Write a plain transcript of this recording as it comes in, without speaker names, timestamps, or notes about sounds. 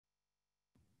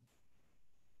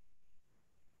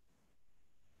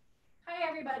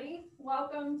everybody.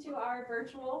 Welcome to our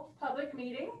virtual public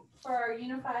meeting for our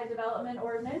Unified Development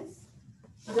Ordinance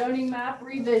zoning map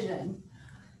revision.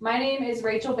 My name is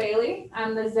Rachel Bailey.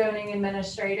 I'm the zoning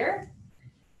administrator.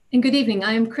 And good evening.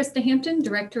 I am Krista Hampton,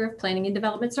 Director of Planning and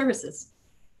Development Services.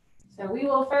 So we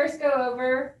will first go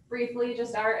over briefly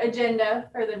just our agenda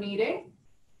for the meeting.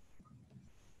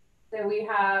 So we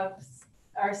have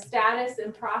our status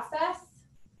and process,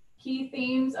 key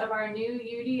themes of our new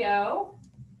UDO,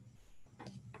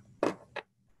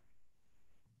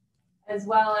 as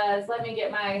well as, let me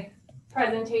get my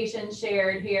presentation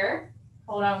shared here.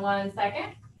 Hold on one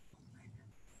second.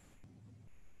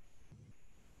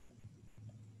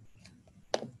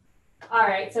 All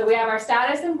right, so we have our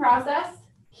status and process,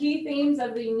 key themes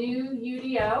of the new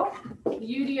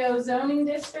UDO zoning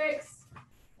districts,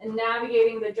 and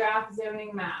navigating the draft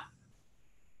zoning map.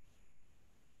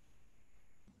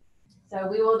 So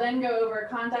we will then go over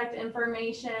contact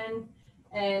information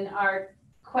and our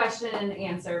question and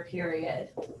answer period.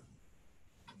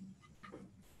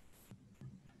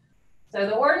 So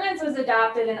the ordinance was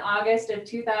adopted in August of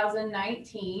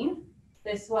 2019.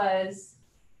 This was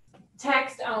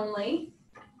text only.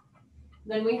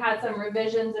 Then we had some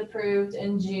revisions approved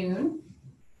in June.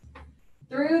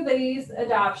 Through these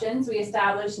adoptions, we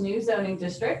established new zoning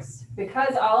districts.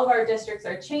 Because all of our districts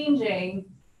are changing,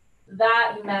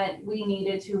 that meant we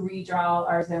needed to redraw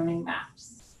our zoning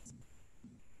maps.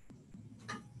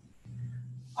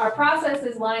 Our process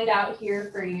is lined out here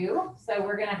for you. So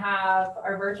we're going to have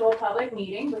our virtual public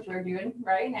meeting, which we're doing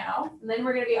right now. And then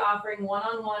we're going to be offering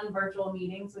one-on-one virtual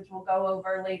meetings, which we'll go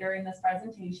over later in this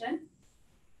presentation.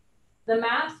 The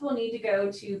maps will need to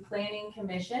go to Planning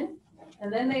Commission,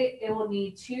 and then it will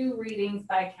need 2 readings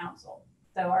by council.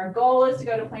 So our goal is to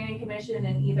go to Planning Commission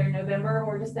in either November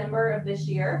or December of this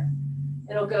year.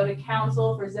 It'll go to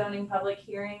council for zoning public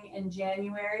hearing in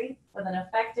January with an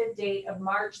effective date of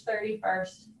March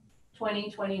 31st,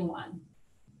 2021.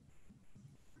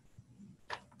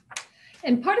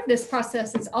 And part of this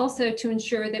process is also to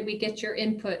ensure that we get your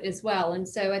input as well. And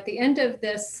so at the end of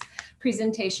this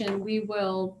presentation, we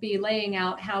will be laying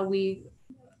out how we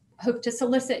hope to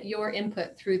solicit your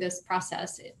input through this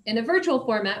process. In a virtual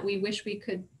format, we wish we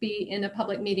could be in a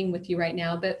public meeting with you right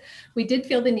now, but we did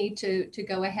feel the need to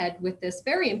go ahead with this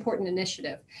very important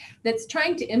initiative that's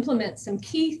trying to implement some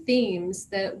key themes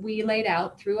that we laid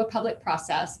out through a public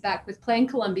process back with Plan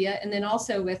Columbia and then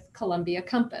also with Columbia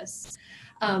Compass.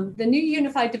 The new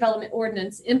Unified Development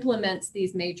Ordinance implements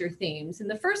these major themes. And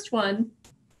the first one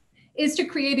is to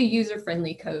create a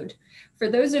user-friendly code. For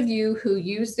those of you who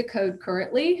use the code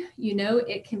currently, you know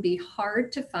it can be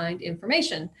hard to find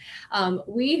information.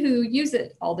 We who use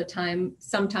it all the time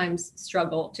sometimes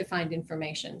struggle to find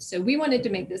information. So we wanted to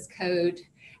make this code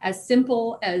as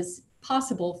simple as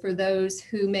possible for those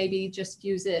who maybe just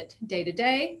use it day to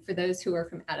day, for those who are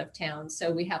from out of town.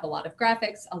 So we have a lot of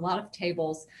graphics, a lot of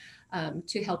tables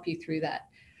to help you through that.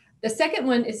 The second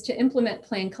one is to implement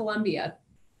Plan Columbia.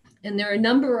 And there are a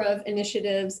number of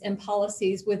initiatives and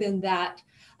policies within that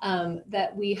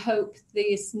that we hope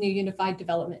this new Unified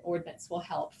Development Ordinance will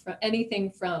help, from anything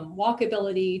from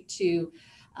walkability to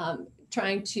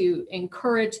trying to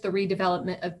encourage the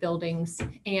redevelopment of buildings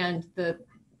and the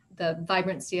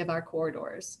vibrancy of our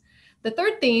corridors. The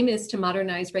third theme is to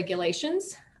modernize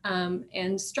regulations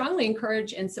and strongly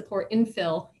encourage and support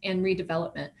infill and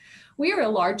redevelopment. We are a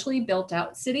largely built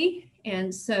out city,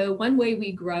 and so one way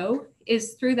we grow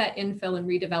is through that infill and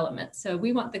redevelopment. So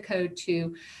we want the code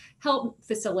to help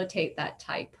facilitate that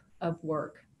type of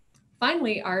work.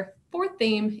 Finally, our fourth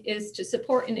theme is to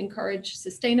support and encourage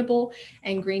sustainable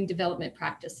and green development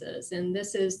practices. And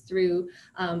this is through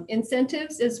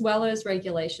incentives as well as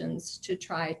regulations to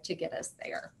try to get us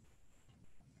there.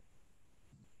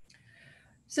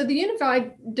 So the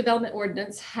Unified Development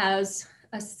Ordinance has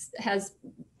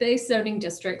base zoning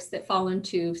districts that fall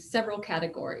into several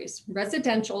categories.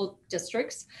 Residential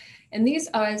districts, and these,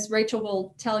 as Rachel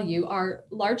will tell you, are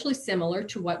largely similar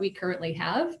to what we currently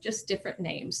have, just different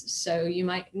names. So you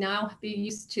might now be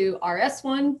used to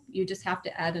RS1, you just have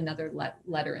to add another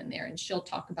letter in there, and she'll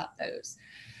talk about those.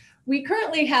 We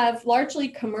currently have largely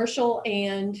commercial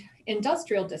and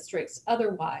industrial districts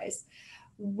otherwise,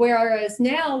 whereas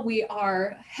now we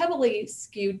are heavily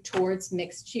skewed towards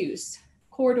mixed use,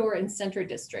 corridor and center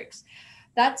districts.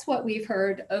 That's what we've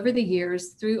heard over the years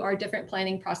through our different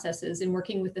planning processes and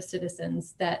working with the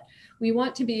citizens, that we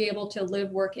want to be able to live,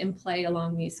 work, and play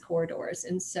along these corridors.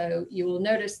 And so you will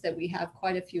notice that we have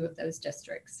quite a few of those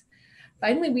districts.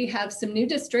 Finally, we have some new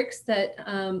districts that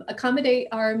accommodate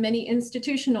our many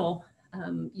institutional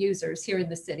users here in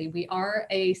the city. We are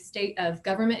a state of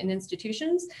government and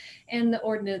institutions, and the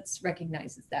ordinance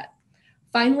recognizes that.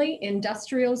 Finally,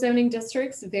 industrial zoning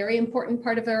districts, a very important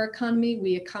part of our economy.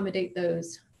 We accommodate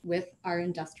those with our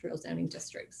industrial zoning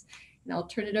districts. And I'll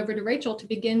turn it over to Rachel to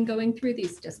begin going through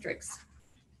these districts.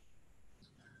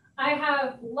 I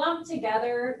have lumped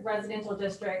together residential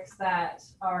districts that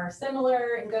are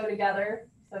similar and go together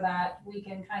so that we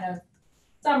can kind of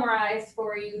summarize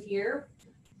for you here.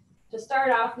 To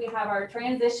start off, we have our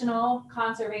transitional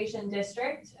conservation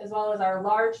district, as well as our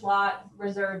large lot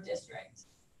reserve district.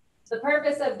 The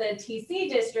purpose of the TC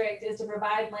district is to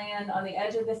provide land on the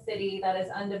edge of the city that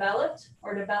is undeveloped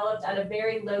or developed at a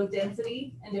very low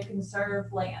density and to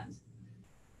conserve land.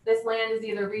 This land is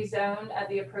either rezoned at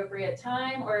the appropriate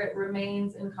time or it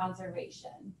remains in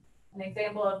conservation. An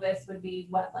example of this would be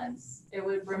wetlands. It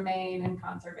would remain in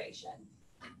conservation.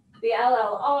 The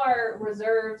LLR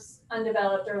reserves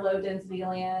undeveloped or low density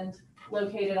land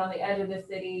located on the edge of the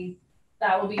city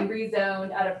that will be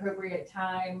rezoned at appropriate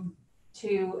time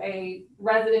to a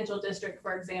residential district,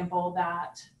 for example,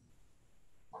 that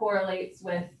correlates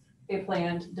with a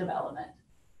planned development.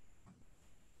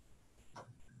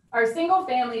 Our single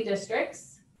family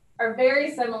districts are very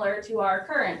similar to our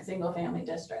current single family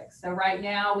districts. So right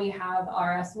now we have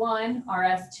RS1,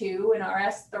 RS2, and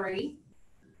RS3.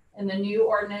 In the new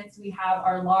ordinance, we have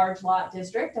our large lot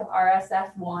district of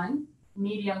RSF1,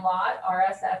 medium lot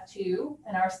RSF2,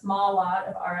 and our small lot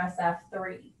of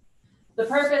RSF3. The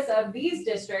purpose of these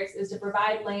districts is to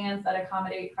provide lands that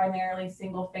accommodate primarily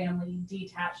single family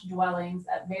detached dwellings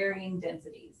at varying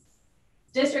densities.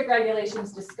 District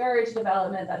regulations discourage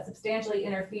development that substantially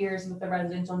interferes with the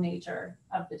residential nature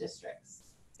of the districts.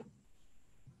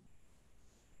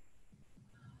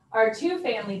 Our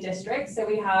two-family districts, so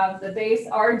we have the base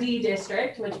RD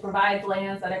district, which provides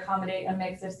lands that accommodate a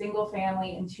mix of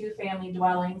single-family and two-family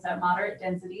dwellings at moderate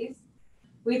densities.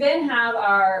 We then have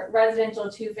our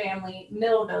residential two-family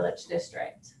Mill Village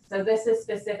district. So this is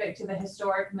specific to the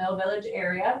historic Mill Village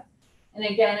area. And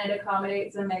again, it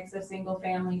accommodates a mix of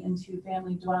single-family and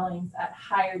two-family dwellings at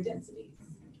higher densities.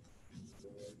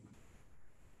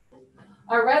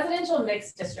 Our residential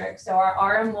mixed districts, so our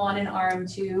RM1 and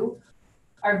RM2,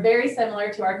 are very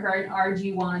similar to our current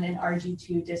RG1 and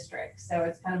RG2 districts. So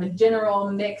it's kind of a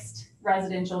general mixed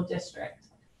residential district.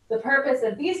 The purpose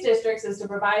of these districts is to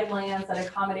provide lands that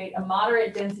accommodate a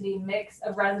moderate density mix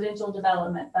of residential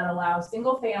development that allows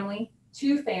single family,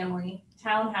 two family,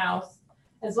 townhouse,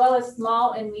 as well as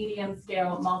small and medium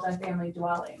scale multifamily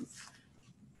dwellings.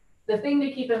 The thing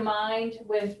to keep in mind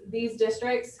with these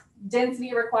districts,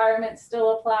 density requirements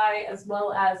still apply as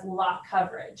well as lot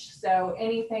coverage. So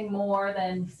anything more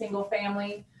than single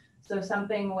family, so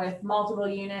something with multiple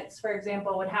units, for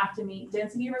example, would have to meet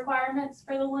density requirements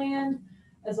for the land,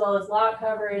 as well as lot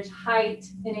coverage, height,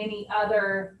 and any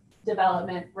other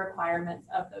development requirements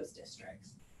of those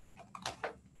districts.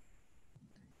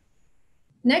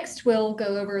 Next, we'll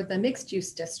go over the mixed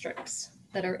use districts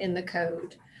that are in the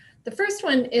code. The first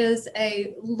one is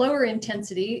a lower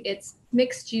intensity. It's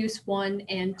mixed use 1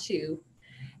 and 2.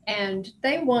 And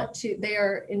they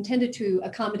are intended to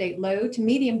accommodate low to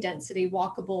medium density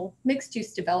walkable mixed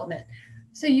use development.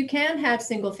 So you can have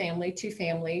single family, two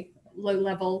family, low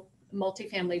level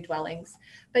multifamily dwellings,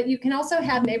 but you can also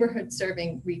have neighborhood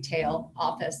serving retail,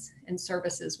 office, and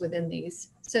services within these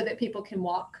so that people can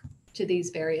walk to these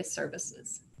various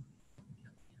services.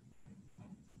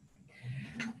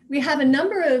 We have a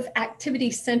number of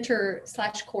activity center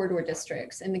 / corridor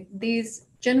districts, and these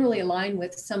generally align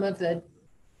with some of the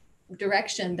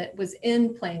direction that was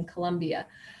in Plan Columbia.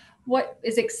 What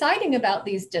is exciting about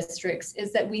these districts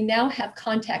is that we now have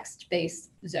context-based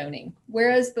zoning.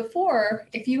 Whereas before,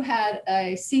 if you had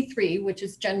a C3, which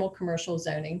is general commercial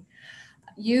zoning,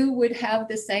 you would have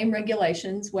the same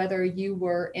regulations whether you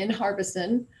were in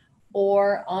Harbison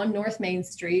or on North Main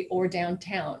Street or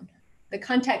downtown. The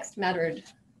context mattered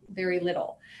very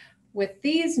little. With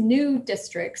these new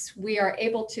districts, we are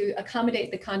able to accommodate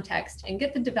the context and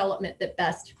get the development that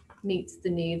best meets the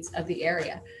needs of the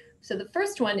area. So the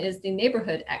first one is the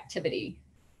neighborhood activity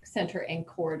center and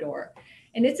corridor.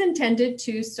 And it's intended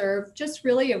to serve just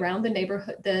really around the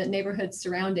neighborhood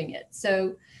surrounding it.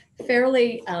 So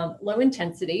fairly low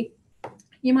intensity.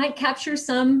 You might capture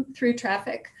some through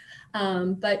traffic,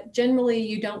 but generally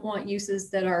you don't want uses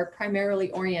that are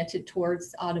primarily oriented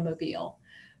towards automobile.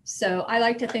 So I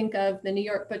like to think of the New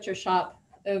York Butcher Shop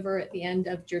over at the end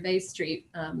of Gervais Street,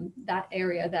 that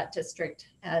area, that district,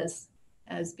 as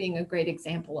being a great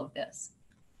example of this.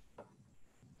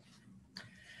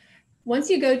 Once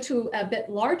you go to a bit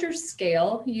larger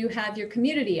scale, you have your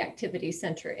community activity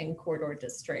center in corridor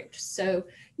district. So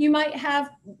you might have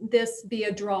this be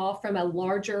a draw from a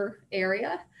larger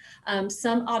area.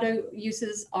 Some auto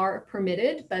uses are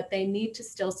permitted, but they need to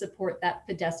still support that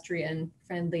pedestrian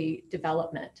friendly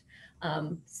development.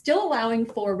 Still allowing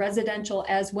for residential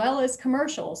as well as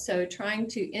commercial. So trying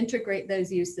to integrate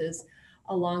those uses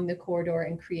along the corridor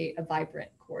and create a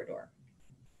vibrant corridor.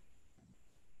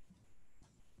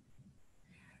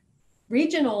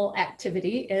 Regional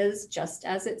activity is just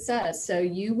as it says. So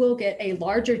you will get a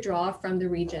larger draw from the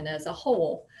region as a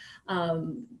whole.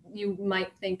 You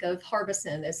might think of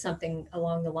Harbison as something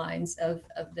along the lines of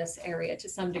this area to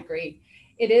some degree.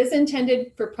 It is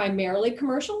intended for primarily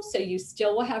commercial, so you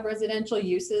still will have residential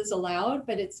uses allowed,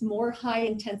 but it's more high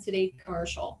intensity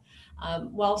commercial,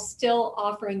 while still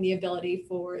offering the ability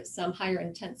for some higher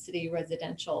intensity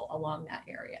residential along that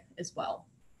area as well.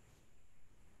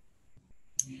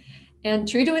 And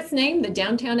true to its name, the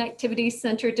Downtown Activity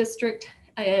Center District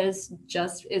is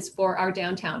for our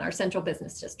downtown, our central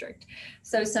business district.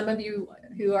 So some of you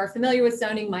who are familiar with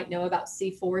zoning might know about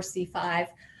C4, C5.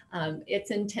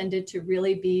 It's intended to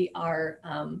really be our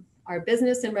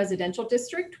business and residential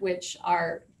district, which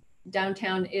our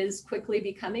downtown is quickly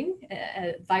becoming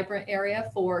a vibrant area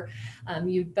for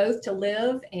you both to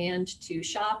live and to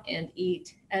shop and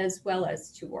eat, as well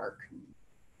as to work.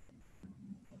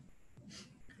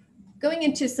 Going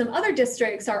into some other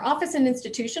districts, our office and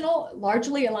institutional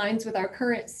largely aligns with our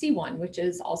current C1, which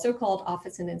is also called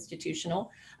office and institutional.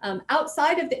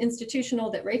 Outside of the institutional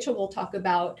that Rachel will talk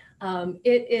about,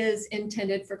 it is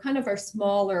intended for kind of our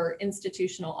smaller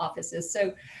institutional offices.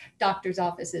 So doctor's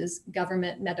offices,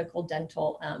 government, medical,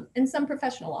 dental, and some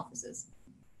professional offices.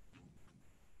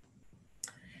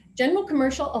 General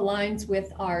commercial aligns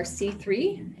with our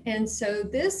C3, and so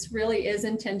this really is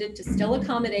intended to still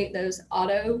accommodate those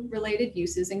auto-related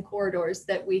uses in corridors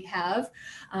that we have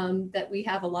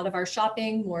a lot of our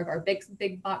shopping, more of our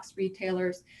big box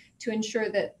retailers, to ensure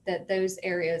that those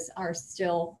areas are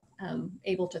still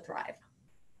able to thrive.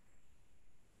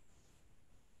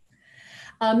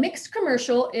 Mixed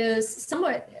commercial is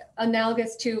somewhat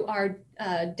analogous to our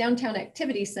downtown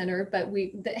activity center, but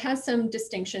that has some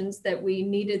distinctions that we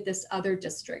needed this other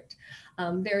district.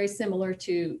 Very similar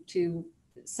to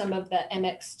some of the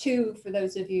MX2, for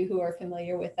those of you who are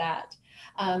familiar with that.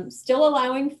 Still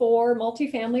allowing for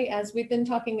multifamily, as we've been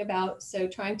talking about, so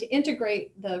trying to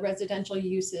integrate the residential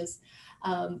uses,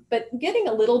 but getting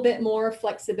a little bit more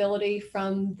flexibility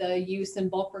from the use and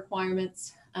bulk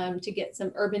requirements to get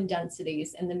some urban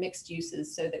densities and the mixed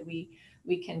uses so that we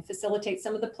can facilitate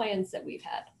some of the plans that we've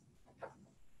had.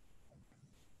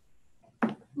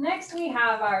 Next, we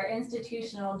have our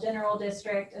institutional general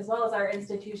district, as well as our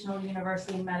institutional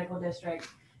university and medical district.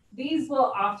 These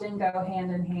will often go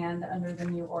hand in hand under the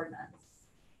new ordinance.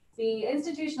 The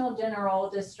institutional general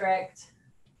district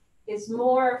is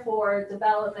more for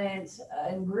development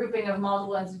and grouping of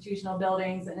multiple institutional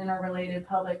buildings and interrelated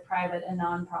public, private, and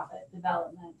nonprofit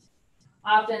development,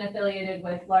 often affiliated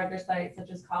with larger sites such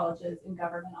as colleges and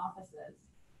government offices.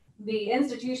 The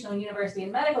institutional university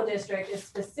and medical district is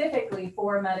specifically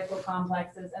for medical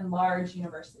complexes and large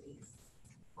universities.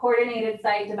 Coordinated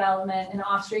site development and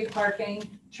off-street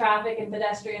parking, traffic and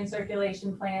pedestrian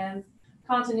circulation plans,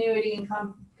 continuity and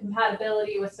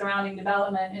compatibility with surrounding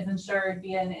development is ensured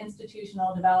via an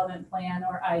institutional development plan,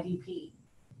 or IDP.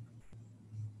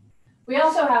 We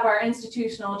also have our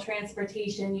institutional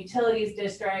transportation utilities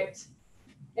district.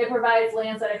 It provides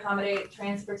lands that accommodate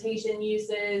transportation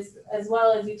uses as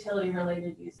well as utility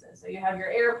related uses. So you have your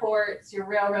airports, your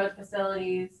railroad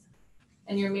facilities,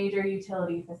 and your major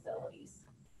utility facilities,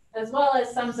 as well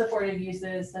as some supported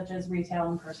uses such as retail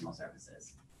and personal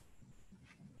services.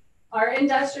 Our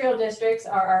industrial districts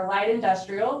are our light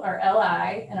industrial, our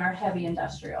LI, and our heavy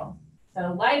industrial.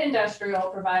 So light industrial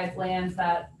provides lands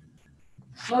that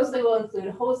mostly will include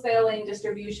wholesaling,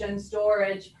 distribution,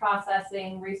 storage,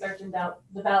 processing, research and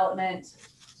development,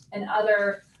 and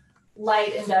other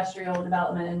light industrial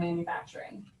development and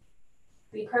manufacturing.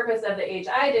 The purpose of the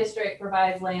HI district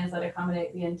provides lands that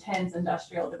accommodate the intense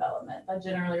industrial development that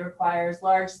generally requires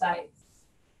large sites.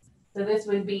 So this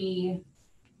would be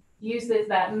uses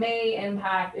that may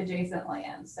impact adjacent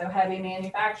lands. So heavy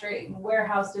manufacturing,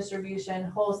 warehouse distribution,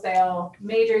 wholesale,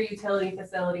 major utility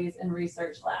facilities, and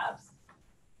research labs.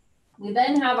 We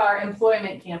then have our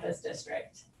employment campus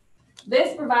district.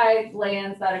 This provides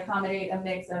lands that accommodate a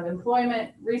mix of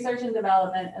employment, research and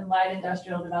development, and light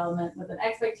industrial development with an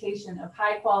expectation of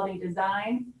high quality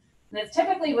design. And it's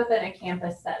typically within a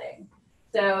campus setting.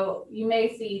 So you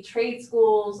may see trade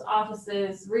schools,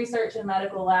 offices, research and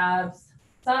medical labs,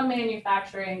 some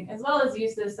manufacturing, as well as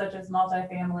uses such as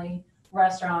multifamily,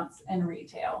 restaurants, and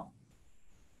retail.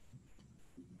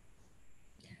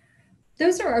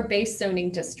 Those are our base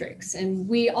zoning districts. And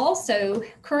we also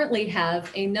currently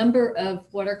have a number of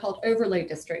what are called overlay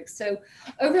districts. So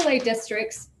overlay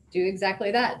districts do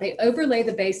exactly that. They overlay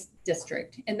the base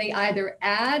district, and they either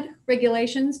add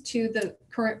regulations to the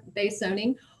current base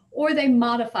zoning, or they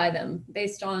modify them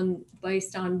based on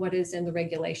what is in the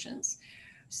regulations.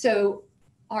 So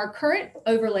our current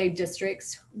overlay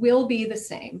districts will be the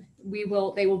same. They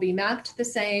will be mapped the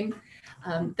same.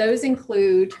 Those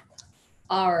include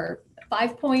our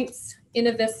 5 Points,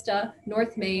 Innovista,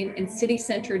 North Main, and City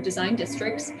Center design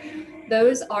districts.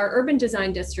 Those are urban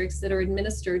design districts that are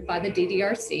administered by the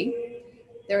DDRC.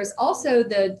 There's also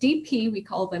the DP, we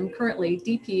call them currently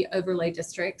DP overlay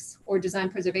districts, or design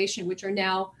preservation, which are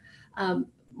now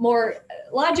more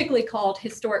logically called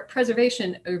historic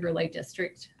preservation overlay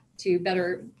district to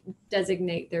better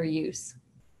designate their use.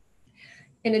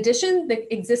 In addition,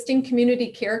 the existing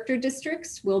community character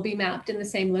districts will be mapped in the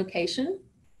same location,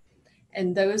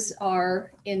 and those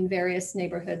are in various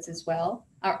neighborhoods as well.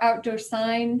 Our outdoor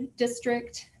sign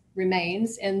district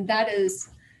remains, and that is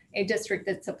a district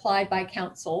that's applied by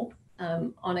council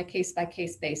on a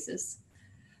case-by-case basis.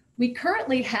 We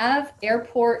currently have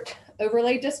airport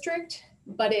overlay district,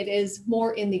 but it is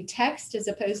more in the text as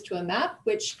opposed to a map,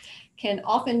 which can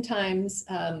oftentimes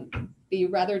be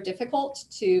rather difficult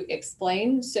to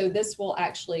explain. So this will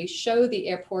actually show the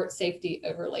airport safety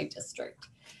overlay district.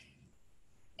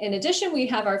 In addition, we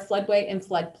have our floodway and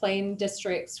floodplain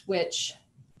districts, which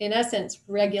in essence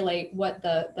regulate what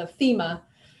the FEMA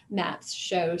maps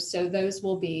show. So those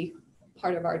will be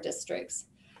part of our districts.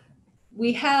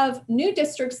 We have new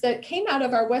districts that came out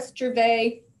of our West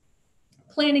Gervais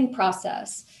planning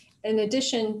process, in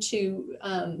addition to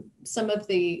some of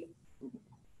the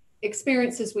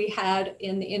experiences we had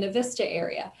in the Innovista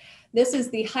area. This is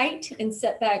the height and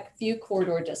setback view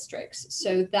corridor districts.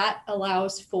 So that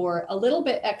allows for a little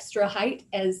bit extra height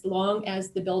as long as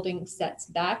the building sets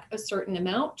back a certain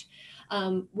amount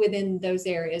within those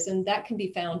areas. And that can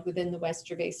be found within the West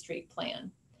Gervais Street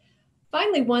plan.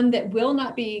 Finally, one that will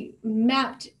not be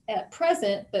mapped at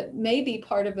present, but may be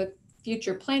part of a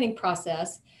future planning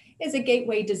process, is a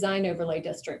gateway design overlay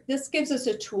district. This gives us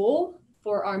a tool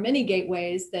for our many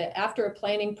gateways that after a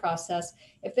planning process,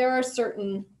 if there are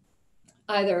certain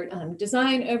either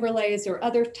design overlays or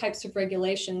other types of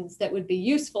regulations that would be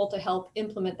useful to help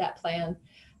implement that plan,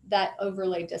 that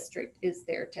overlay district is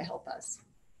there to help us.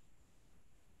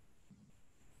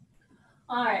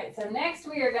 All right, so next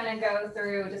we are going to go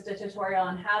through just a tutorial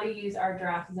on how to use our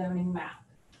draft zoning map.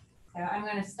 So I'm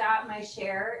going to stop my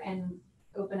share and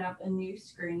open up a new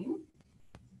screen.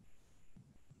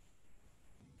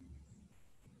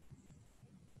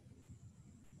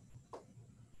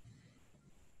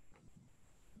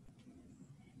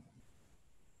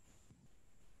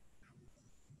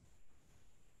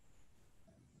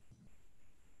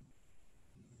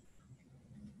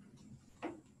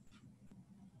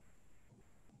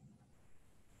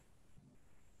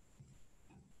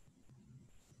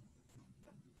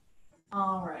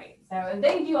 All right, so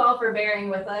thank you all for bearing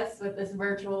with us with this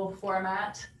virtual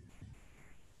format.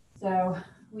 So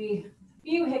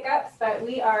few hiccups, but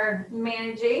we are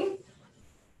managing.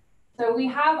 So we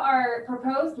have our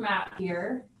proposed map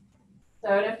here.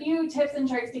 So and a few tips and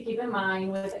tricks to keep in mind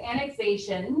with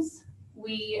annexations,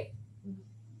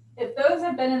 if those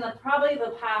have been in probably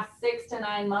the past 6 to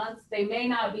 9 months, they may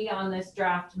not be on this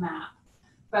draft map,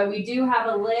 but we do have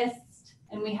a list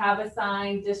and we have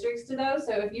assigned districts to those.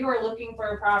 So if you are looking for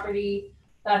a property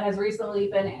that has recently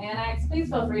been annexed, please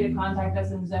feel free to contact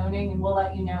us in zoning and we'll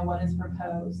let you know what is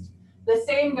proposed. The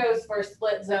same goes for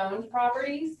split zoned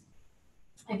properties.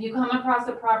 If you come across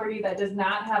a property that does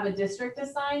not have a district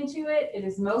assigned to it, it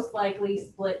is most likely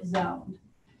split zoned.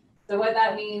 So what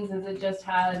that means is it just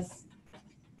has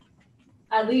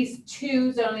at least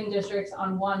 2 zoning districts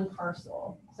on one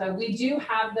parcel. So we do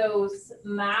have those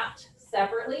mapped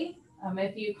separately.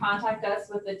 If you contact us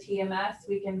with the TMS,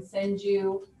 we can send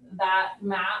you that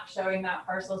map showing that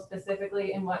parcel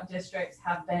specifically and what districts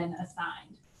have been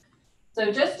assigned.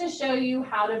 So just to show you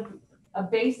how to a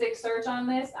basic search on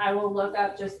this, I will look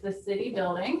up just the city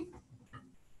building.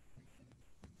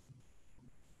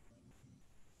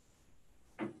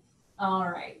 All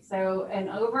right, so and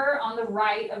over on the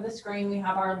right of the screen, we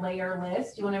have our layer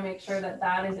list. You want to make sure that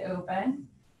that is open.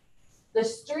 The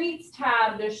streets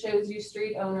tab just shows you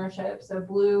street ownership. So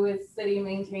blue is city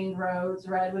maintained roads,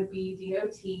 red would be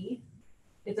DOT.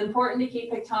 It's important to keep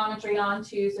pictometry on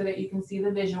too so that you can see the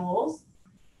visuals.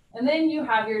 And then you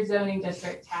have your zoning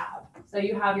district tab. So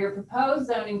you have your proposed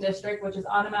zoning district, which is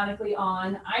automatically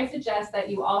on. I suggest that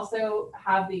you also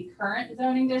have the current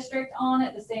zoning district on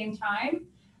at the same time.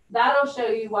 That'll show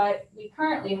you what we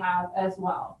currently have as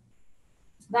well.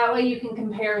 That way you can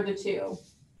compare the two.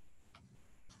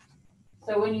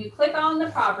 So when you click on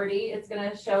the property, it's going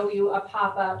to show you a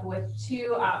pop-up with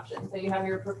two options. So you have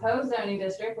your proposed zoning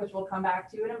district, which we'll come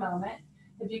back to in a moment.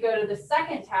 If you go to the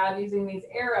second tab using these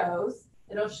arrows,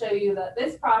 it'll show you that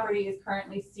this property is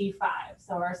currently C5,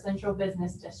 so our central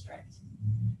business district.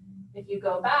 If you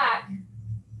go back,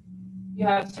 you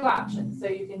have two options. So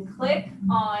you can click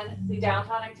on the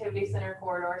downtown activity center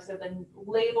corridor, so the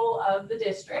label of the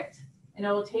district, and it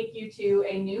will take you to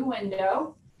a new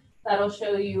window that'll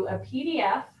show you a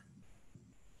PDF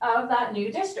of that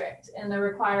new district and the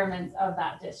requirements of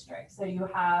that district. So you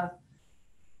have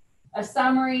a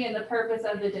summary and the purpose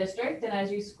of the district, and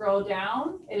as you scroll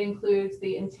down, it includes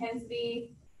the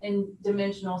intensity and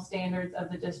dimensional standards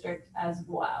of the district as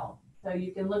well. So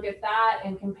you can look at that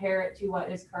and compare it to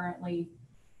what is currently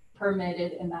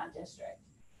permitted in that district.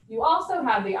 You also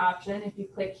have the option, if you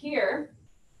click here,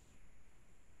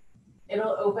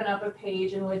 it'll open up a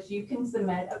page in which you can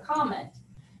submit a comment.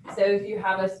 So if you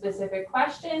have a specific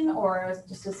question or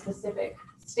just a specific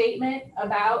statement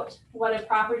about what a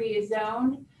property is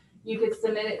zoned, you could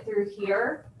submit it through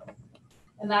here,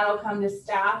 and that'll come to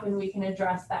staff and we can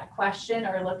address that question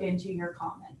or look into your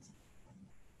comment.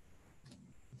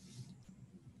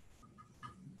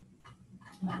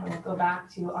 Now we'll go back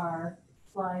to our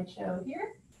slideshow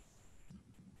here.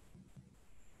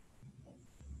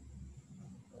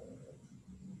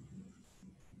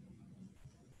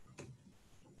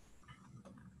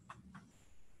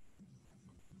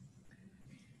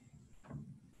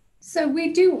 So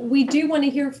we do want to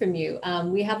hear from you.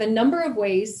 We have a number of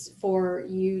ways for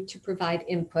you to provide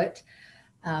input.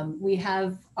 We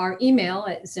have our email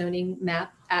at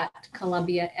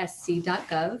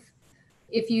zoningnmap@columbiasc.gov.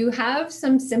 If you have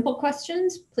some simple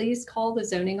questions, please call the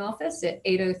zoning office at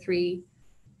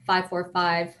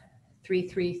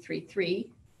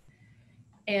 803-545-3333.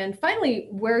 And finally,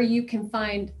 where you can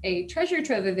find a treasure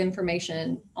trove of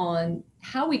information on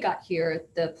how we got here,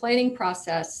 the planning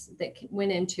process that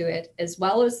went into it, as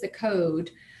well as the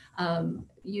code,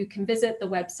 you can visit the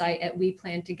website at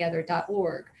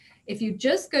weplantogether.org. If you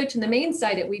just go to the main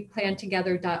site at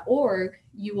weplantogether.org,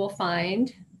 you will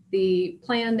find the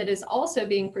plan that is also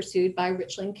being pursued by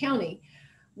Richland County.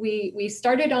 We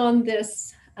started on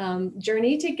this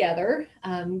journey together,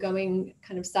 going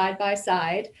kind of side by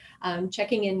side,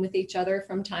 checking in with each other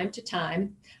from time to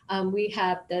time. We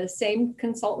have the same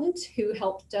consultant who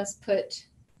helped us put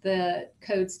the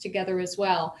codes together as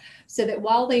well, so that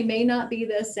while they may not be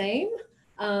the same,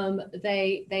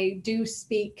 they do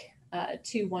speak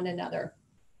to one another.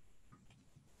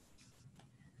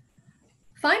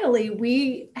 Finally,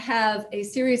 we have a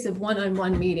series of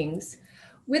one-on-one meetings.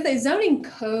 With a zoning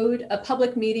code, a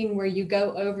public meeting where you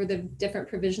go over the different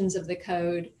provisions of the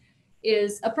code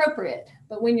is appropriate.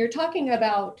 But when you're talking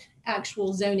about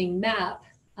actual zoning map,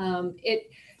 it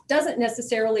doesn't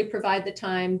necessarily provide the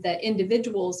time that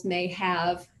individuals may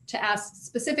have to ask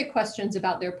specific questions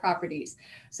about their properties.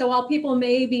 So while people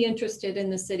may be interested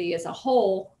in the city as a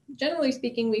whole, generally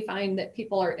speaking, we find that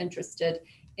people are interested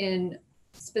in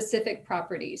specific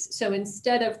properties. So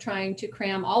instead of trying to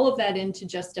cram all of that into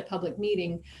just a public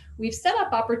meeting, we've set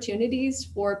up opportunities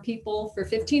for people for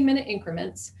 15-minute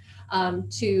increments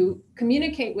to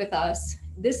communicate with us.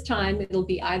 This time it'll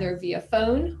be either via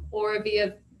phone or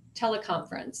via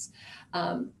teleconference,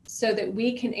 so that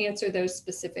we can answer those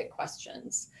specific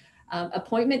questions.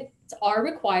 Appointments are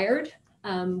required.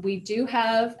 We do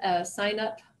have a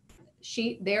sign-up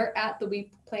sheet there at the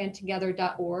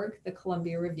weplantogether.org, the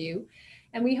Columbia Review.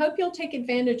 And we hope you'll take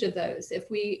advantage of those.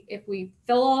 If we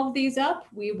fill all of these up,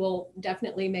 we will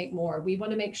definitely make more. We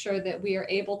want to make sure that we are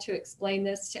able to explain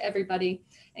this to everybody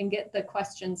and get the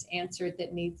questions answered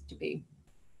that needs to be.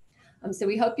 So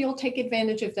we hope you'll take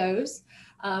advantage of those.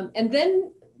 And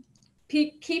then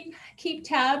keep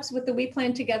tabs with the We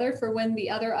Plan Together for when the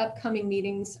other upcoming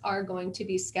meetings are going to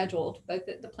be scheduled, both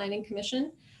at the Planning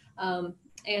Commission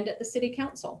and at the City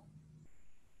Council.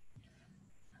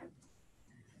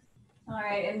 All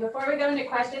right, and before we go into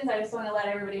questions, I just want to let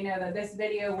everybody know that this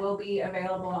video will be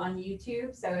available on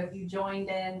YouTube. So if you joined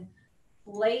in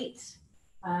late,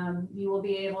 you will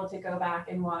be able to go back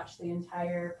and watch the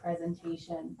entire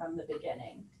presentation from the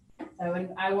beginning. So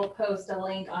I will post a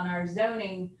link on our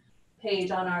zoning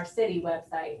page on our city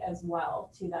website as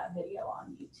well to that video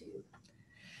on YouTube.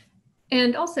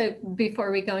 And also,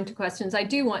 before we go into questions, I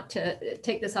do want to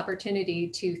take this opportunity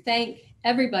to thank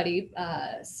everybody,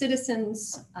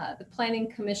 citizens, the Planning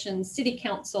Commission, City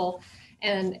Council,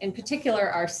 and in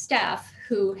particular our staff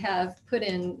who have put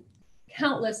in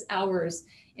countless hours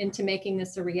into making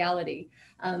this a reality.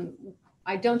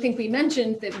 I don't think we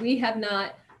mentioned that we have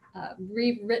not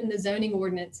rewritten the zoning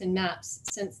ordinance and maps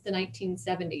since the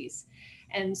 1970s.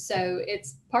 And so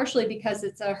it's partially because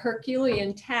it's a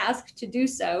Herculean task to do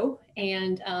so.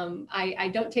 And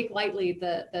I don't take lightly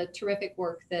the terrific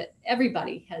work that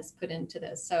everybody has put into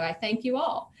this. So I thank you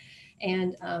all.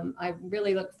 And I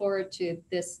really look forward to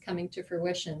this coming to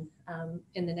fruition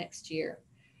in the next year.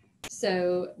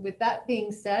 So with that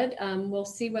being said, we'll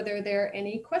see whether there are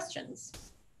any questions.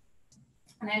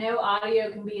 And I know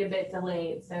audio can be a bit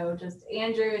delayed. So just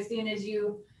Andrew, as soon as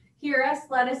you hear us,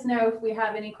 let us know if we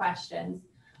have any questions.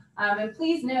 And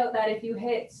please note that if you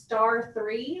hit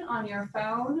 *3 on your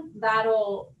phone,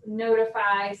 that'll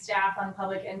notify staff on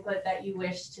public input that you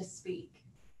wish to speak.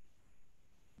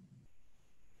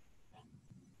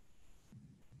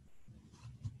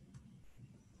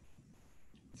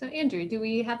 So Andrew, do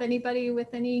we have anybody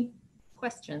with any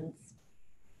questions?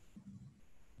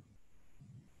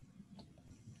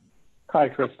 Hi,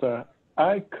 Krista.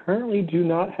 I currently do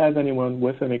not have anyone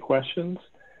with any questions,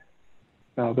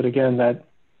 but again,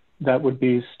 that would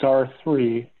be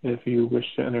 *3 if you wish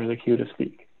to enter the queue to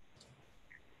speak.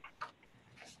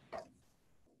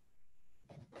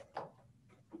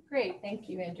 Great, thank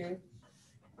you, Andrew.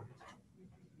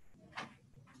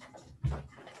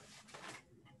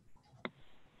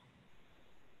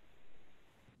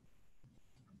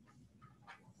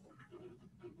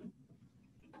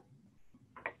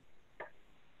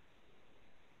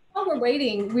 While we're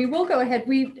waiting, we will go ahead.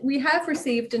 We have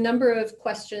received a number of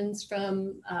questions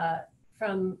from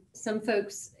some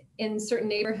folks in certain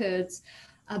neighborhoods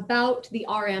about the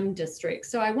RM district.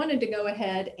 So I wanted to go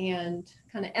ahead and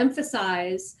kind of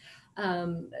emphasize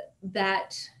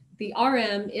that the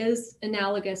RM is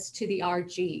analogous to the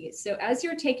RG. So as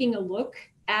you're taking a look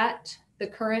at the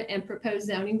current and proposed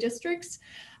zoning districts,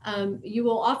 you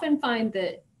will often find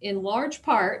that in large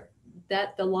part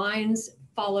that the lines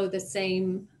follow the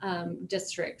same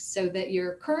districts, so that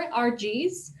your current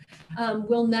RGs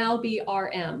will now be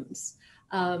RMs.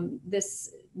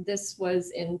 This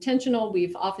was intentional.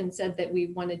 We've often said that we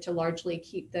wanted to largely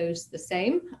keep those the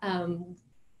same.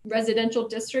 Residential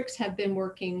districts have been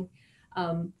working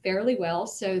fairly well,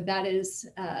 so that is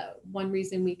one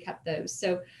reason we kept those.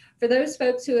 So for those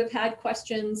folks who have had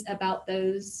questions about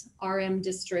those RM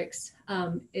districts,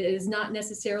 it is not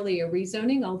necessarily a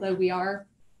rezoning, although we are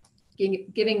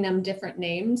giving them different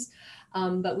names,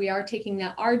 but we are taking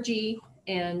that RG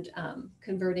and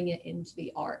converting it into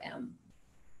the RM.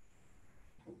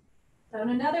 So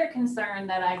another concern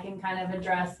that I can kind of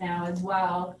address now as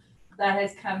well, that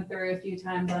has come through a few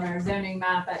times on our zoning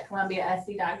map at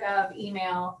columbiasc.gov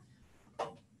email,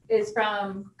 is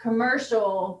from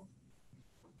commercial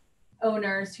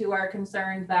owners who are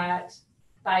concerned that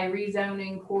by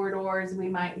rezoning corridors, we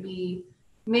might be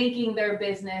making their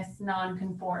business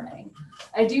non-conforming.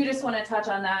 I do just want to touch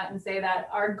on that and say that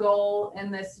our goal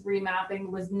in this remapping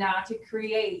was not to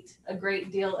create a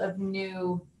great deal of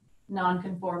new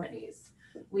non-conformities.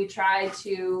 We tried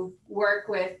to work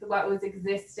with what was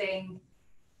existing,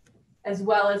 as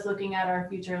well as looking at our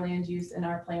future land use and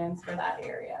our plans for that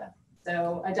area.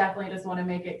 So I definitely just want to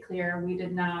make it clear, we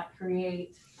did not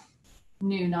create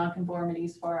new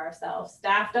non-conformities for ourselves.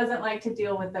 Staff doesn't like to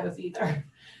deal with those either.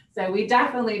 So we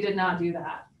definitely did not do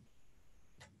that.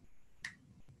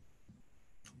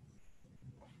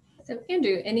 So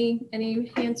Andrew,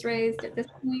 any hands raised at this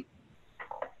point?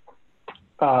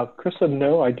 Krista,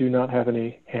 no, I do not have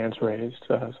any hands raised.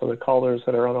 So the callers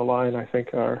that are on the line, I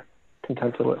think, are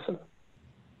content to listen.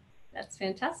 That's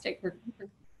fantastic. We're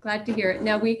glad to hear it.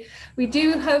 Now we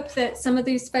do hope that some of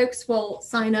these folks will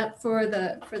sign up for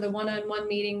the one-on-one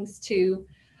meetings to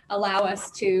allow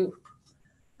us to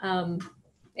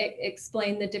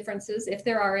explain the differences if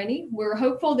there are any. We're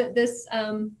hopeful that this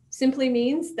simply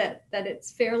means that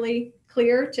it's fairly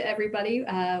clear to everybody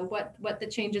what the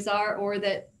changes are, or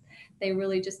that they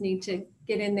really just need to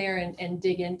get in there and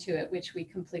dig into it, which we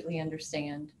completely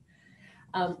understand.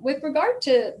 With regard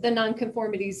to the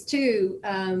nonconformities too,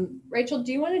 Rachel,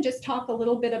 do you want to just talk a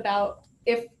little bit about,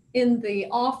 if in the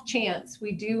off chance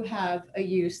we do have a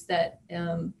use that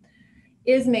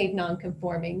is made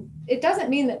non-conforming, it doesn't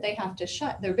mean that they have to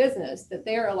shut their business, that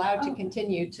they are allowed to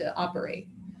continue to operate.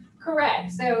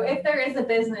 Correct. So if there is a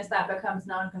business that becomes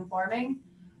non-conforming,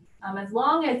 as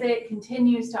long as it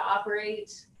continues to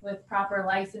operate with proper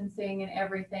licensing and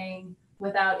everything,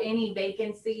 without any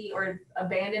vacancy or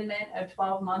abandonment of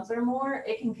 12 months or more,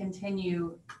 it can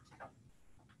continue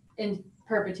in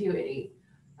perpetuity.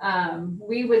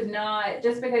 We would not,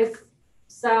 just because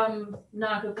some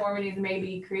nonconformities may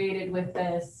be created with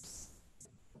this,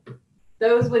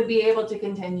 those would be able to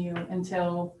continue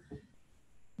until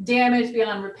damage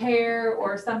beyond repair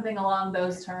or something along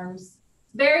those terms.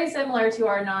 Very similar to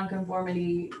our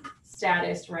nonconformity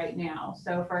status right now.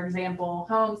 So for example,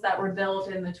 homes that were built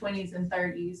in the 20s and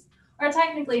 30s are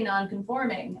technically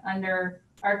non-conforming under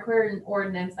our current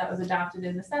ordinance that was adopted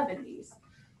in the 70s.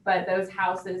 But those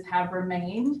houses have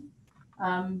remained.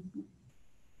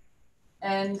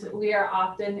 And we are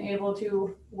often able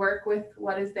to work with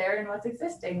what is there and what's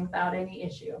existing without any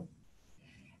issue.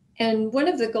 And one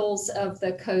of the goals of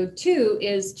the code too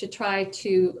is to try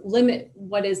to limit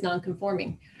what is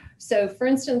non-conforming. So for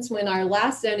instance, when our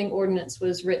last zoning ordinance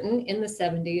was written in the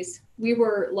 70s, we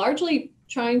were largely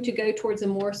trying to go towards a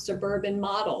more suburban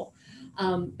model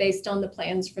based on the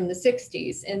plans from the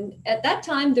 60s. And at that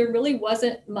time, there really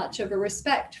wasn't much of a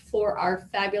respect for our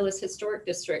fabulous historic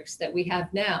districts that we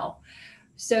have now.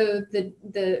 So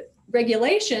the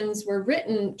regulations were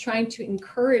written trying to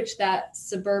encourage that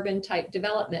suburban type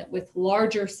development with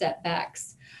larger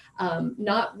setbacks,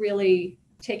 not really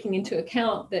taking into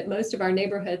account that most of our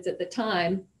neighborhoods at the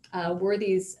time were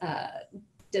these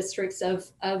districts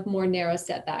of more narrow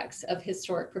setbacks of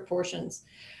historic proportions.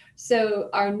 So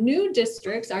our new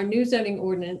districts, our new zoning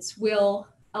ordinance will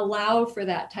allow for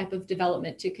that type of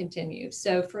development to continue.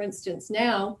 So for instance,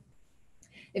 now,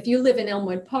 if you live in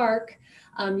Elmwood Park,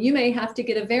 you may have to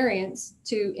get a variance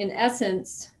to, in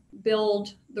essence,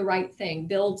 build the right thing,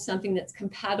 build something that's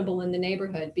compatible in the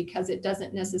neighborhood because it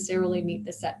doesn't necessarily meet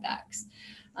the setbacks.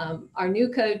 Our new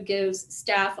code gives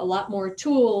staff a lot more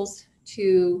tools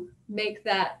to make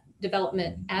that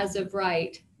development as of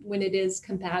right when it is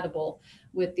compatible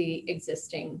with the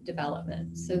existing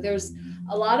development. So there's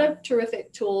a lot of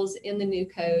terrific tools in the new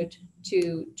code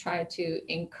to try to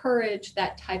encourage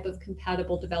that type of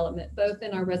compatible development, both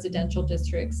in our residential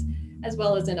districts as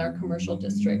well as in our commercial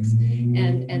districts,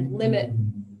 and limit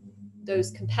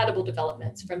those compatible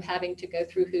developments from having to go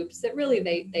through hoops that really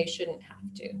they shouldn't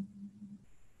have to.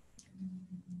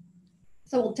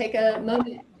 So we'll take a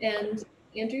moment and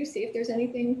Andrew, see if there's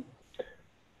anything.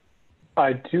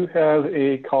 I do have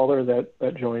a caller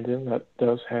that joined in that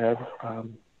does have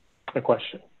a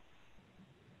question.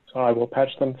 So I will patch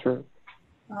them through.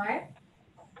 All right.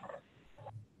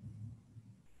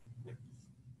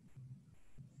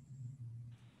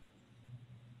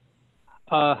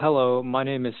 Hello, my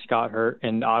name is Scott Hurt,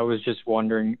 and I was just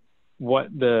wondering what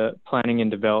the Planning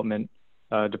and Development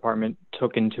Department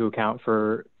took into account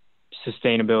for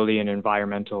sustainability and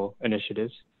environmental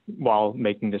initiatives while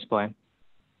making this plan.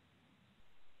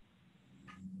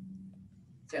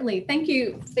 Certainly, thank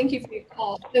you for your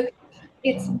call. So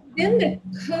it's in the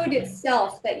code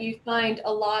itself that you find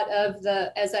a lot of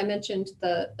the, as I mentioned,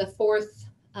 the fourth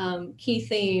key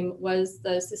theme was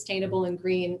the sustainable and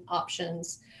green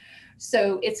options.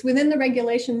 So it's within the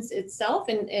regulations itself,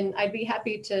 and I'd be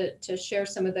happy to share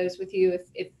some of those with you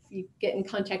if you get in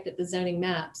contact at the zoning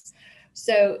maps.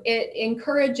 So it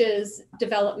encourages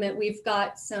development. We've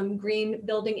got some green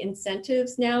building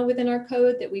incentives now within our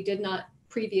code that we did not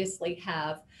previously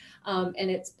have. And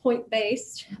it's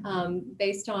point-based,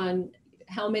 based on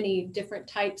how many different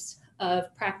types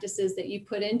of practices that you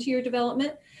put into your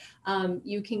development.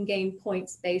 You can gain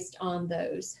points based on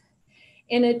those.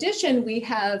 In addition, we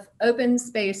have open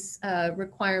space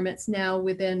requirements now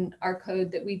within our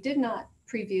code that we did not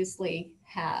previously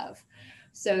have.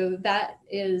 So that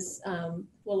is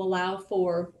will allow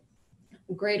for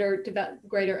greater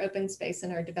open space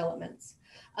in our developments.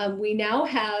 We now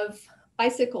have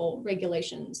bicycle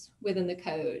regulations within the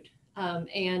code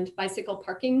and bicycle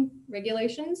parking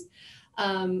regulations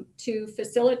to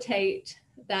facilitate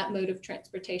that mode of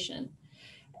transportation,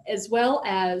 as well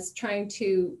as trying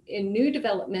to, in new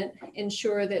development,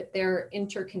 ensure that they're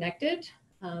interconnected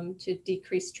to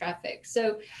decrease traffic.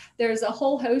 So there's a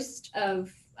whole host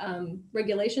of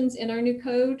regulations in our new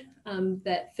code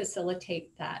that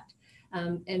facilitate that.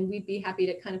 And we'd be happy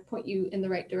to kind of point you in the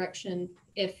right direction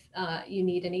if you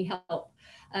need any help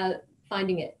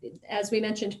finding it. As we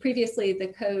mentioned previously, the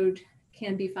code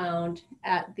can be found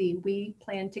at the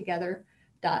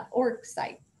weplantogether.org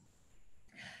site.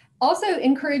 Also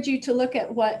encourage you to look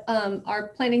at what our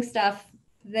planning staff,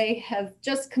 they have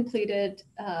just completed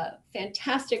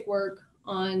fantastic work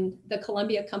on the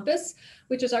Columbia Compass,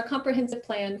 which is our comprehensive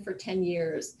plan for 10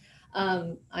 years.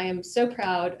 I am so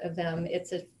proud of them.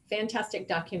 It's a fantastic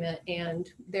document,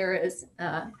 and there is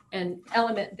an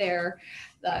element there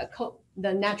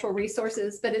the natural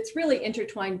resources, but it's really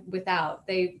intertwined without.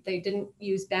 They didn't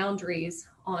use boundaries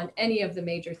on any of the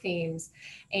major themes.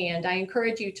 And I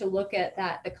encourage you to look at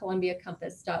that, the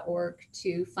columbiacompass.org,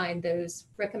 to find those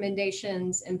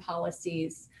recommendations and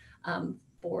policies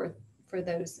for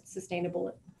those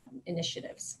sustainable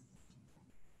initiatives.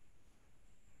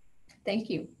 Thank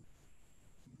you.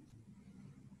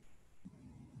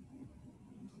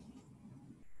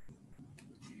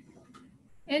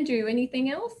 Andrew,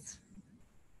 anything else?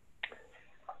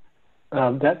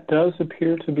 That does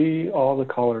appear to be all the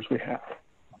callers we have.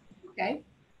 Okay.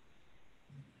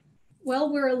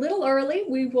 Well, we're a little early.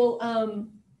 We will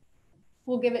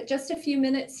we'll give it just a few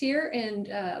minutes here, and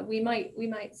we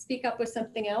might speak up with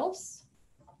something else.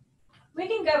 We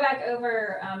can go back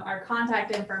over our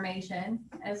contact information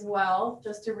as well,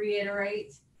 just to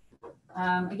reiterate.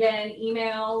 Again,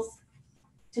 emails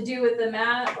to do with the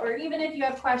map, or even if you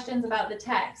have questions about the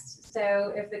text.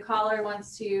 So if the caller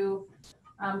wants to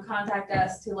contact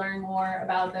us to learn more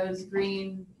about those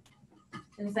green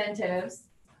incentives,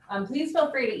 please feel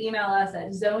free to email us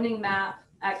at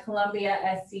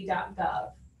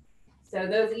zoningnmap@columbiasc.gov. So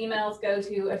those emails go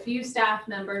to a few staff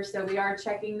members, so we are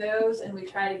checking those, and we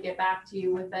try to get back to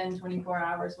you within 24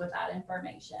 hours with that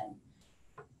information.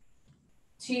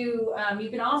 You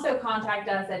can also contact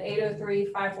us at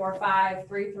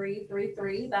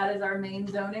 803-545-3333. That is our main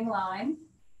zoning line.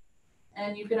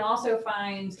 And you can also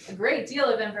find a great deal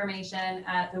of information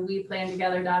at the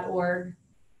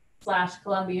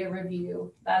weplantogether.org/Columbia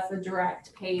Review. That's the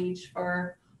direct page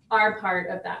for our part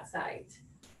of that site.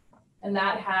 And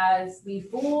that has the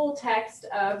full text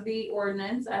of the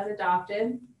ordinance as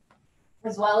adopted,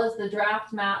 as well as the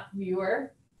draft map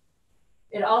viewer.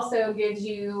 It also gives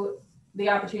you the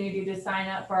opportunity to sign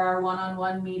up for our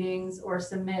one-on-one meetings or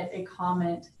submit a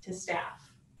comment to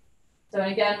staff. So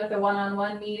again, with the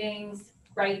one-on-one meetings,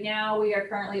 right now we are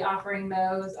currently offering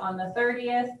those on the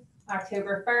 30th,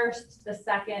 October 1st, the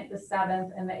 2nd, the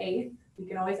 7th, and the 8th. We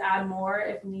can always add more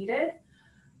if needed.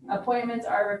 Appointments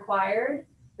are required.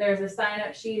 There's a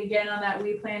sign-up sheet again on that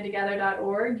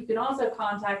weplantogether.org. You can also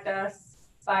contact us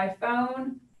by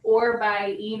phone or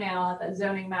by email at the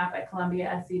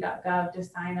zoningnmap@columbiasc.gov to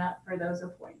sign up for those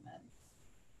appointments.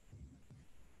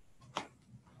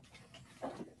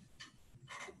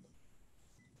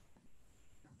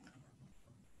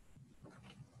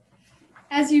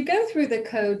 As you go through the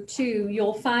code too,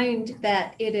 you'll find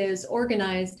that it is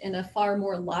organized in a far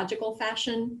more logical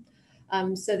fashion,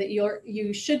 so that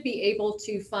you should be able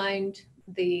to find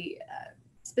the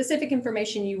specific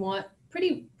information you want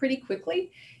pretty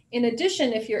quickly. In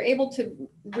addition, if you're able to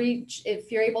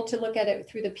look at it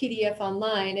through the PDF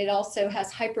online, it also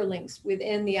has hyperlinks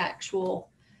within the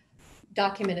actual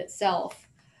document itself.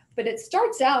 But it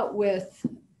starts out with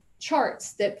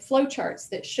flow charts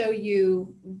that show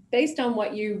you, based on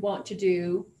what you want to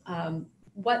do,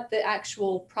 what the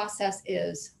actual process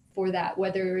is for that,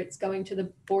 whether it's going to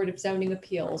the Board of Zoning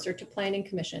Appeals or to Planning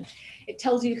Commission. It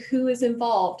tells you who is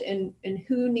involved and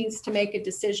who needs to make a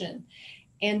decision.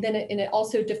 And then it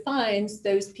also defines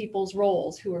those people's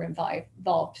roles who are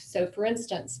involved. So for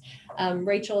instance,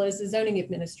 Rachel is a zoning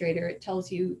administrator. It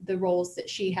tells you the roles that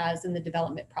she has in the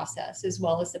development process, as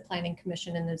well as the Planning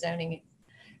Commission and the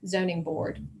zoning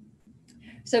board.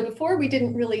 So before, we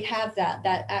didn't really have that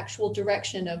actual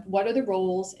direction of what are the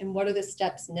roles and what are the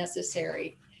steps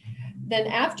necessary. Then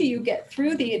after you get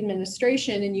through the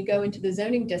administration and you go into the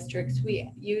zoning districts, we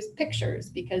use pictures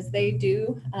because they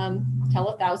do tell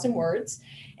 1,000 words.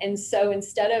 And so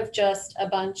instead of just a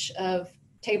bunch of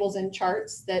tables and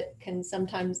charts that can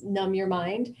sometimes numb your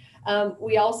mind,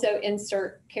 we also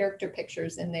insert character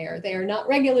pictures in there. They are not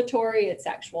regulatory, it's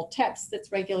actual text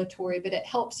that's regulatory, but it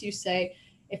helps you say,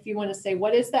 if you want to say,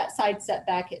 what is that side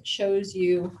setback? It shows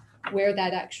you where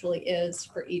that actually is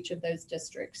for each of those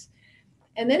districts.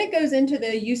 And then it goes into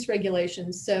the use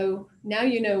regulations. So now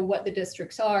you know what the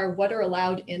districts are, what are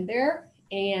allowed in there.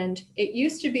 And it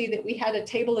used to be that we had a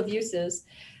table of uses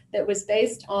that was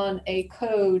based on a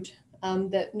code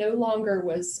that no longer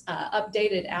was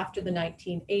updated after the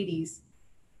 1980s.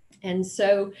 And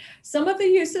so some of the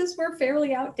uses were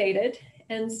fairly outdated.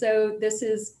 And so this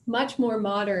is much more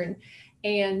modern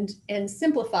and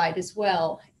simplified as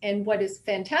well. And what is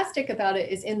fantastic about it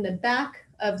is in the back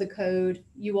of the code,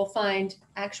 you will find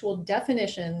actual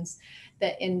definitions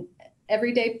that in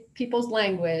everyday people's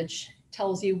language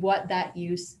tells you what that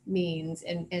use means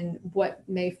and what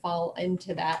may fall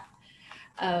into that.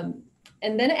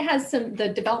 And then it has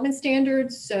the development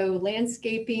standards, so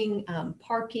landscaping,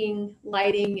 parking,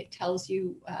 lighting. It tells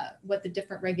you what the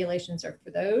different regulations are for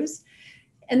those.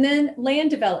 And then land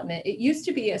development. It used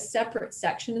to be a separate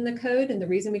section in the code. And the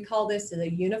reason we call this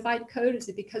a unified code is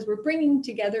because we're bringing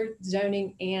together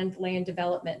zoning and land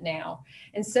development now.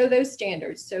 And so those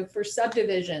standards, so for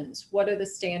subdivisions, what are the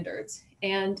standards?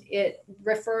 And it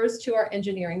refers to our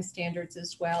engineering standards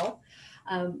as well.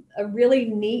 A really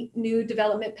neat new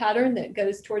development pattern that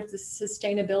goes towards the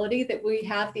sustainability that we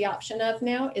have the option of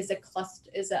now is a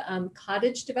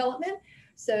cottage development.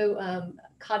 So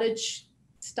cottage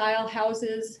style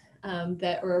houses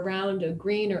that are around a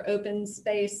green or open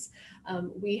space.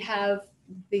 We have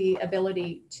the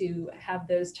ability to have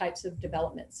those types of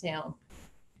developments now.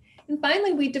 And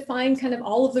finally, we define kind of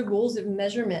all of the rules of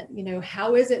measurement. You know,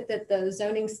 how is it that the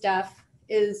zoning staff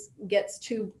gets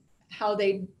to how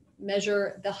they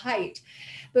measure the height?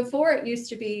 Before, it used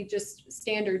to be just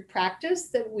standard practice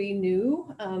that we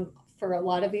knew for a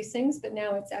lot of these things, but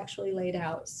now it's actually laid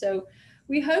out. So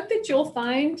we hope that you'll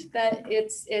find that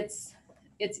it's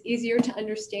easier to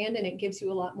understand, and it gives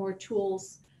you a lot more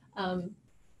tools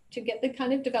to get the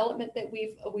kind of development that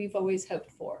we've always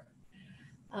hoped for.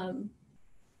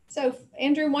 So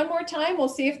Andrew, one more time, we'll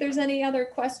see if there's any other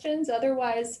questions.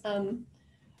 Otherwise,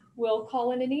 we'll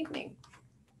call it an evening.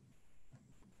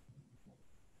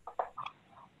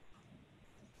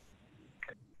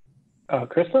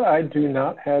 Krista, I do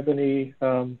not have any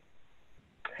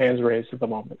hands raised at the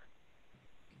moment.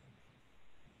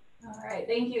 All right,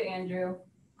 thank you, Andrew.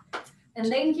 And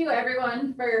thank you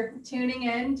everyone for tuning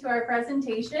in to our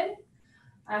presentation.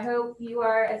 I hope you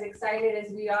are as excited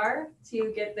as we are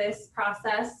to get this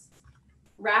process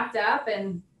wrapped up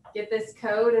and get this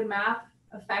code and map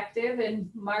effective in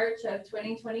March of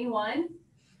 2021.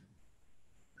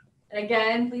 And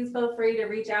again, please feel free to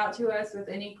reach out to us with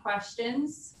any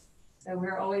questions. So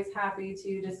we're always happy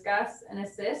to discuss and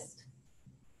assist.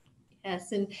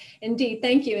 Yes, and indeed,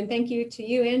 thank you. And thank you to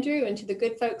you, Andrew, and to the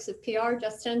good folks of PR,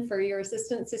 Justin, for your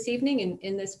assistance this evening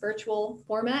in this virtual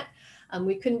format.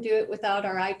 We couldn't do it without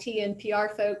our IT and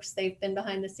PR folks. They've been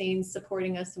behind the scenes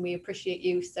supporting us, and we appreciate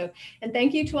you. So, and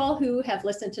thank you to all who have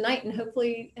listened tonight and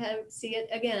hopefully see it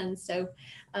again. So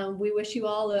we wish you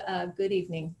all a good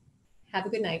evening. Have a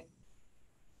good night.